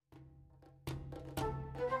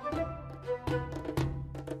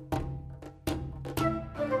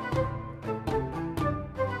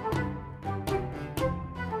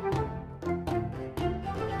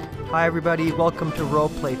Hi everybody, welcome to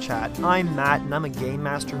Roleplay Chat. I'm Matt and I'm a game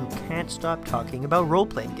master who can't stop talking about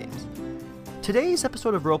role-playing games. Today's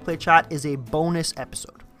episode of Roleplay Chat is a bonus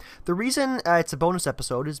episode. The reason it's a bonus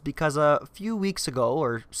episode is because a few weeks ago,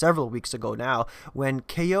 or several weeks ago now, when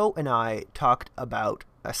KO and I talked about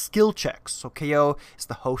skill checks. So KO is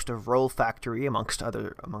the host of Roll Factory, amongst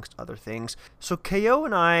other things. So KO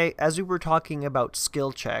and I, as we were talking about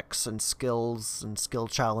skill checks and skills and skill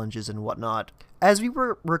challenges and whatnot, as we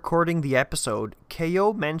were recording the episode,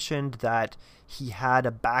 KO mentioned that he had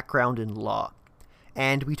a background in law.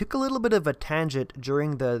 And we took a little bit of a tangent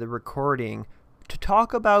during the recording to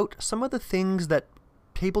talk about some of the things that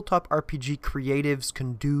tabletop RPG creatives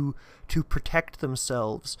can do to protect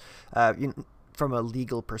themselves from a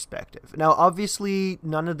legal perspective. Now, obviously,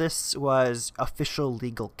 none of this was official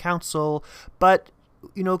legal counsel, but,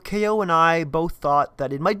 KO and I both thought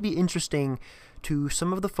that it might be interesting to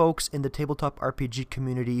some of the folks in the tabletop RPG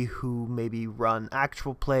community who maybe run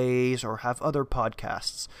actual plays or have other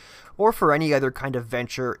podcasts, or for any other kind of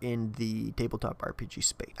venture in the tabletop RPG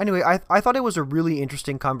space. Anyway, I thought it was a really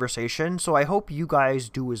interesting conversation, so I hope you guys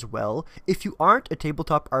do as well. If you aren't a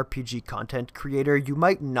tabletop RPG content creator, you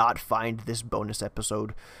might not find this bonus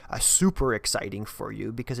episode super exciting for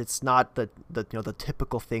you, because it's not the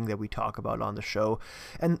typical thing that we talk about on the show,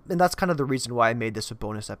 and that's kind of the reason why I made this a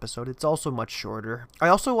bonus episode. It's also much shorter. I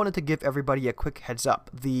also wanted to give everybody a quick heads up.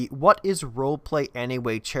 The What is Roleplay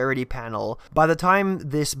Anyway charity panel, by the time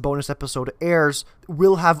this bonus episode airs,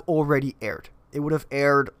 will have already aired. It would have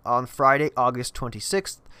aired on Friday, August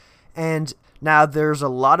 26th, and now there's a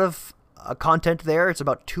lot of content there. It's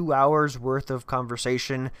about 2 hours worth of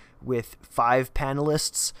conversation with 5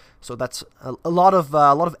 panelists, so that's a lot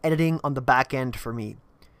of editing on the back end for me.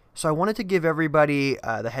 So I wanted to give everybody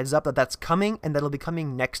the heads up that that's coming, and that'll be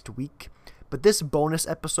coming next week. But this bonus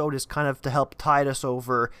episode is kind of to help tide us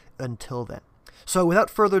over until then. So without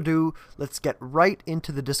further ado, let's get right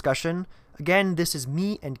into the discussion. Again, this is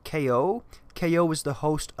me and KO. KO is the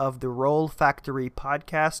host of the Roll Factory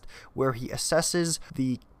podcast, where he assesses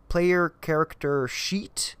the player character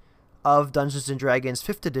sheet of Dungeons & Dragons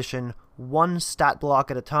 5th edition, one stat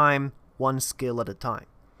block at a time, one skill at a time.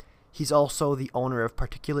 He's also the owner of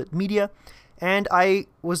Particulate Media, and I'm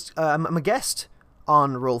a guest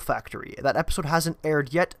on Roll Factory. That episode hasn't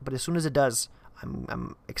aired yet, but as soon as it does,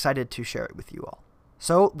 I'm excited to share it with you all.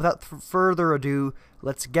 So, without further ado,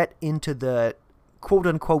 let's get into the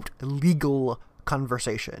quote-unquote legal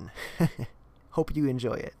conversation. Hope you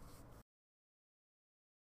enjoy it.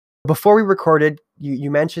 Before we recorded, you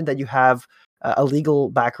mentioned that you have a legal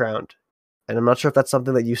background, and I'm not sure if that's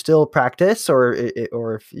something that you still practice, or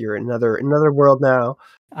if you're in another world now.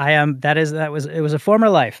 I am. It was a former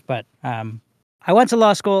life, but I went to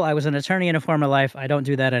law school. I was an attorney in a former life. I don't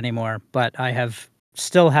do that anymore, but I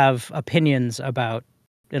still have opinions about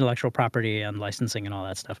intellectual property and licensing and all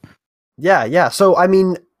that stuff. Yeah. So, I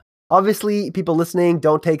mean, obviously, people listening,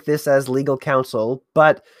 don't take this as legal counsel,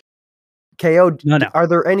 but KO, No. Are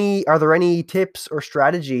there any tips or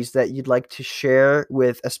strategies that you'd like to share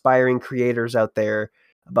with aspiring creators out there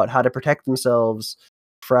about how to protect themselves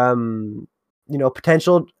from,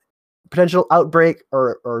 potential outbreak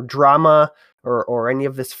or drama or any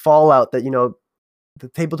of this fallout that, the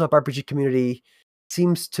tabletop RPG community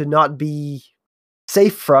seems to not be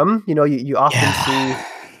safe from? You often see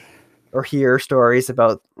or hear stories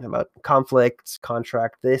about conflicts,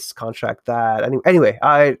 contract this, contract that. Anyway,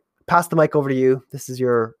 I pass the mic over to you. This is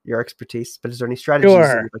your expertise, but is there any strategies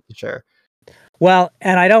that you'd like to share? Well,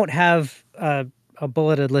 and I don't have a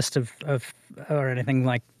bulleted list of or anything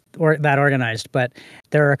or that organized, but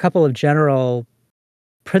there are a couple of general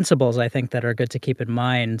principles I think that are good to keep in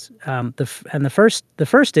mind. The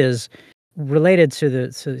first is related to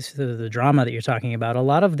the drama that you're talking about.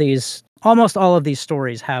 Almost all of these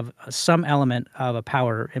stories have some element of a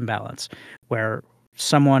power imbalance, where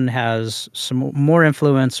someone has some more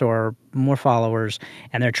influence or more followers,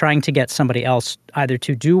 and they're trying to get somebody else either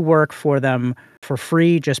to do work for them for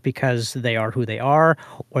free just because they are who they are,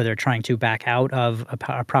 or they're trying to back out of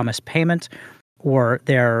a promised payment, or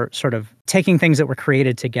they're sort of taking things that were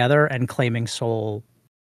created together and claiming sole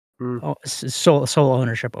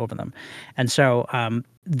ownership over them. And so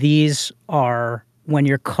these are, when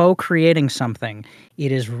you're co-creating something,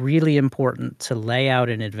 it is really important to lay out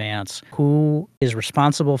in advance who is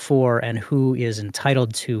responsible for and who is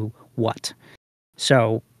entitled to what.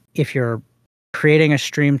 So if you're creating a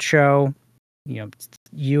streamed show,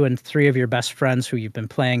 you and 3 of your best friends who you've been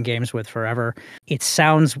playing games with forever, it's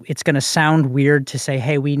going to sound weird to say,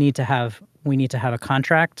 hey, we need to have a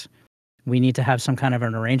contract We need to have some kind of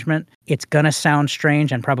an arrangement. It's going to sound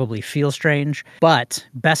strange and probably feel strange, but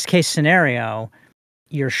best case scenario,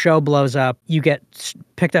 your show blows up, you get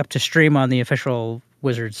picked up to stream on the official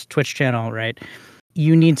Wizards Twitch channel, right?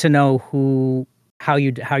 You need to know how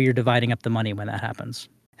you're dividing up the money when that happens.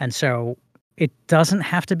 And so it doesn't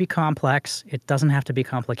have to be complex. It doesn't have to be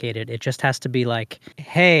complicated. It just has to be like,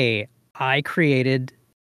 hey, I created,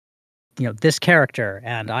 this character,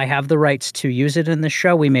 and I have the rights to use it in the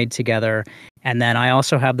show we made together. And then I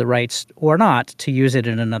also have the rights or not to use it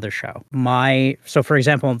in another show. So for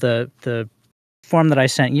example, the form that I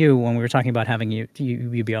sent you when we were talking about having you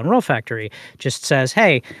be on Roll Factory just says,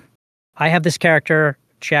 hey, I have this character,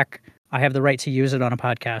 check. I have the right to use it on a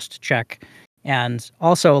podcast, check. And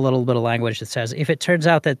also a little bit of language that says, if it turns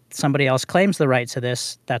out that somebody else claims the right to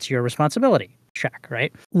this, that's your responsibility, check,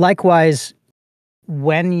 right? Likewise,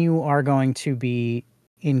 when you are going to be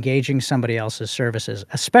engaging somebody else's services,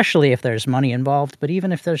 especially if there's money involved, but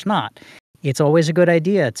even if there's not, it's always a good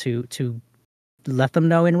idea to let them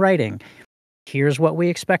know in writing, here's what we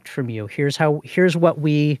expect from you. Here's what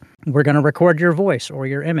we're going to record your voice or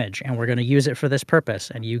your image, and we're going to use it for this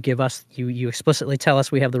purpose. And you explicitly tell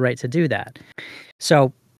us we have the right to do that.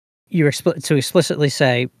 So to explicitly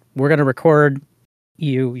say, we're going to record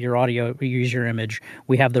your audio, we use your image.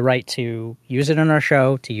 We have the right to use it in our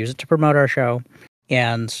show, to use it to promote our show.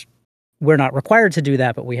 And we're not required to do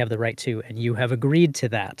that, but we have the right to, and you have agreed to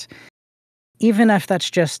that. Even if that's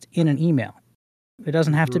just in an email. It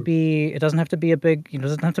doesn't have to be a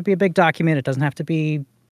big document. It doesn't have to be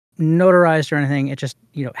notarized or anything. It just,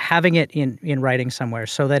 having it in writing somewhere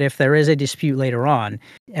so that if there is a dispute later on,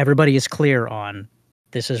 everybody is clear on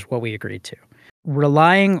this is what we agreed to.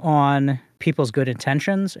 Relying on people's good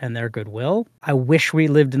intentions and their goodwill. I wish we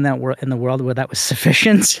lived in the world where that was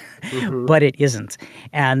sufficient, but it isn't.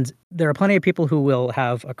 And there are plenty of people who will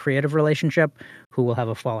have a creative relationship, who will have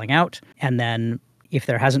a falling out, and then if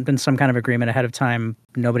there hasn't been some kind of agreement ahead of time,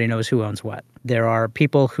 nobody knows who owns what. There are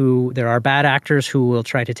bad actors who will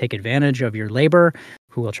try to take advantage of your labor,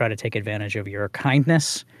 who will try to take advantage of your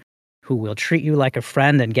kindness, who will treat you like a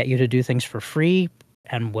friend and get you to do things for free,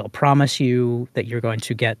 and will promise you that you're going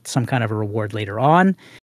to get some kind of a reward later on.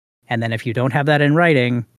 And then if you don't have that in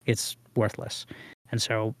writing, it's worthless. And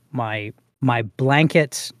so my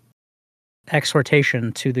blanket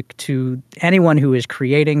exhortation to anyone who is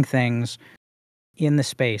creating things in the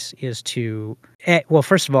space is to,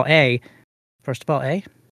 first of all,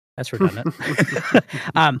 that's redundant,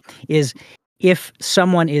 is if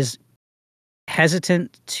someone is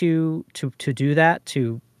hesitant to do that,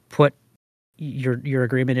 to put your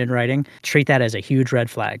agreement in writing, treat that as a huge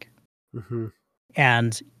red flag. Mm-hmm.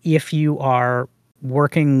 And if you are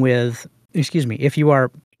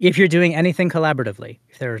if you're doing anything collaboratively,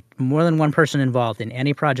 if there's more than one person involved in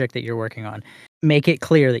any project that you're working on, make it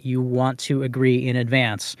clear that you want to agree in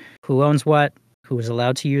advance who owns what, who is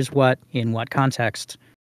allowed to use what, in what context,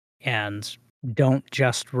 and don't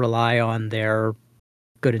just rely on their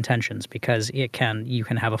good intentions, because you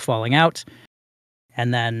can have a falling out,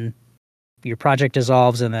 and then your project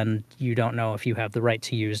dissolves, and then you don't know if you have the right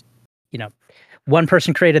to use, one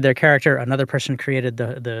person created their character, another person created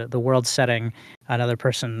the world setting, another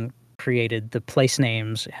person created the place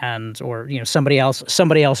names, or somebody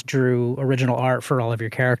else drew original art for all of your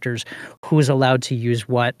characters. Who's allowed to use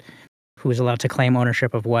what? Who's allowed to claim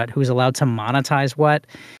ownership of what? Who's allowed to monetize what?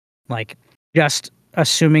 Like, just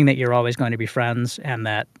assuming that you're always going to be friends and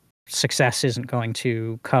that success isn't going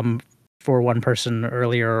to come for one person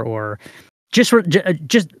earlier, or just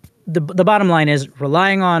the bottom line is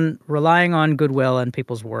relying on goodwill and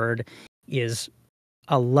people's word is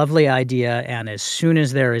a lovely idea, and as soon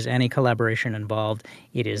as there is any collaboration involved,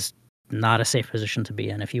 it is not a safe position to be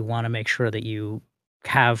in. If you want to make sure that you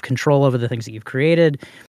have control over the things that you've created,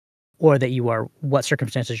 or that what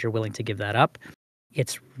circumstances you're willing to give that up,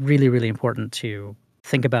 it's really, really important to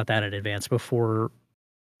think about that in advance before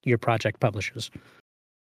your project publishes.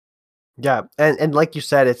 Yeah, and like you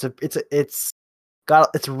said,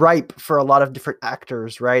 it's ripe for a lot of different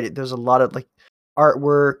actors, right? There's a lot of like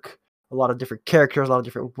artwork, a lot of different characters, a lot of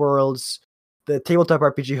different worlds. The tabletop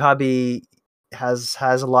RPG hobby has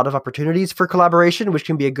a lot of opportunities for collaboration, which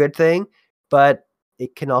can be a good thing, but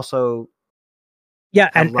it can also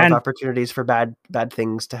have a lot of opportunities for bad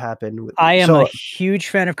things to happen. I am a huge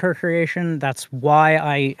fan of co-creation. That's why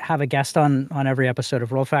I have a guest on every episode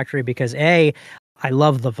of Roll Factory, because A, I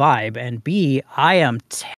love the vibe, and B, I am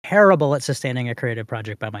terrible at sustaining a creative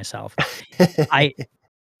project by myself.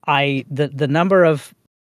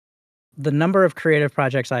 The number of creative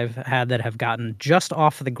projects I've had that have gotten just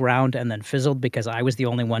off the ground and then fizzled because I was the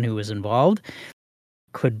only one who was involved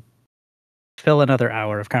could fill another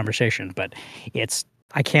hour of conversation, but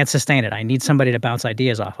I can't sustain it. I need somebody to bounce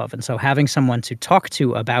ideas off of. And so having someone to talk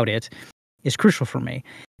to about it is crucial for me.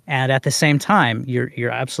 And at the same time, you're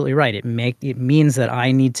absolutely right. It means that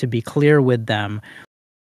I need to be clear with them.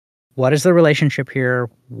 What is the relationship here?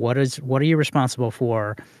 What are you responsible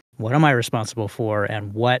for? What am I responsible for?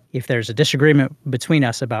 And what, if there's a disagreement between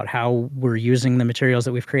us about how we're using the materials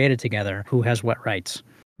that we've created together, who has what rights?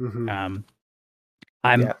 Mm-hmm.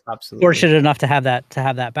 I'm fortunate enough to have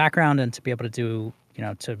that background and to be able to do,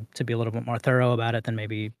 to be a little bit more thorough about it than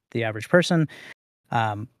maybe the average person.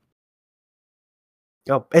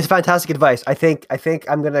 It's fantastic advice. I think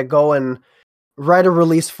I'm gonna go and write a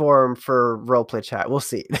release form for Roleplay Chat. We'll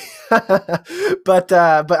see. but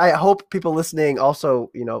I hope people listening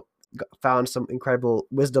also, found some incredible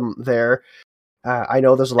wisdom there. I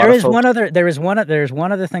know there's a lot of folks. There's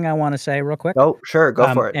one other thing I want to say real quick. Oh, sure,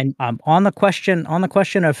 go for it. And on the question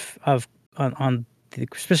of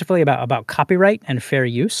specifically about copyright and fair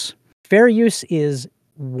use. Fair use is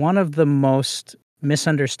one of the most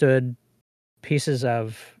misunderstood pieces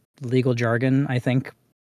of legal jargon, I think,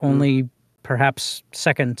 only perhaps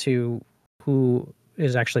second to who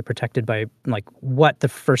is actually protected by, like, what the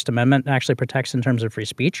First Amendment actually protects in terms of free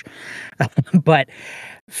speech. But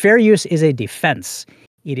fair use is a defense.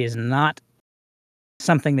 It is not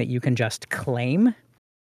something that you can just claim.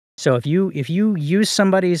 So if you use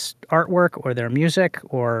somebody's artwork or their music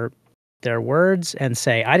or their words and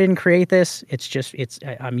say, I didn't create this,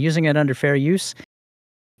 I'm using it under fair use,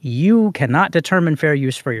 you cannot determine fair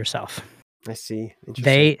use for yourself. I see.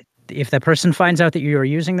 Interesting. If the person finds out that you are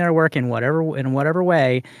using their work in whatever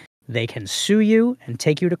way, they can sue you and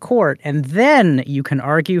take you to court, and then you can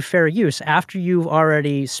argue fair use after you've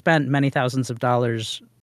already spent many thousands of dollars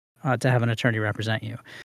to have an attorney represent you.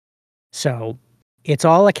 So it's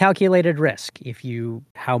all a calculated risk.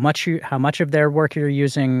 How much of their work you're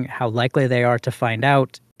using, how likely they are to find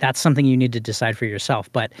out, that's something you need to decide for yourself.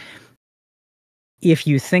 But if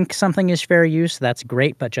you think something is fair use, that's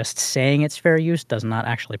great, but just saying it's fair use does not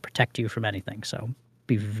actually protect you from anything. So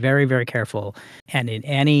be very, very careful. And in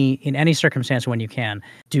any circumstance when you can,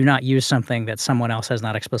 do not use something that someone else has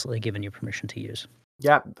not explicitly given you permission to use.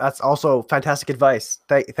 Yeah, that's also fantastic advice.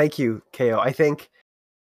 Thank you, KO. I think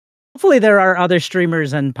hopefully there are other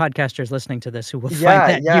streamers and podcasters listening to this who will find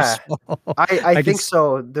that useful. I think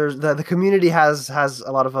so. There's the community has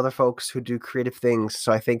a lot of other folks who do creative things,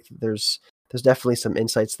 so I think there's definitely some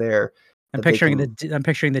insights there. I'm picturing the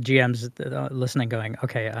GMs listening, going,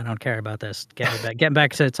 "Okay, I don't care about this. Get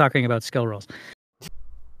back to talking about skill rolls."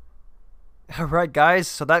 All right, guys.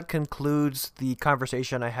 So that concludes the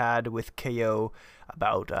conversation I had with KO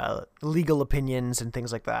about legal opinions and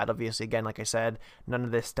things like that. Obviously, again, like I said, none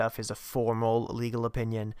of this stuff is a formal legal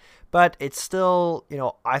opinion, but it's still,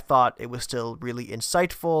 I thought it was still really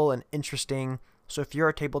insightful and interesting. So if you're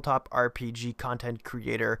a tabletop RPG content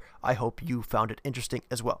creator, I hope you found it interesting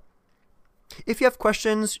as well. If you have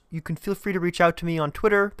questions, you can feel free to reach out to me on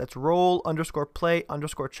Twitter. That's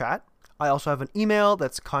roll_play_chat. I also have an email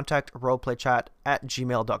that's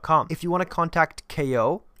contactroleplaychat@gmail.com. If you want to contact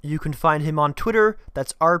KO, you can find him on Twitter.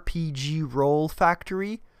 That's RPG Roll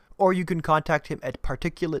Factory. Or you can contact him at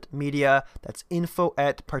Particulate Media. That's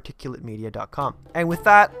info@particulatemedia.com. And with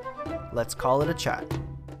that, let's call it a chat.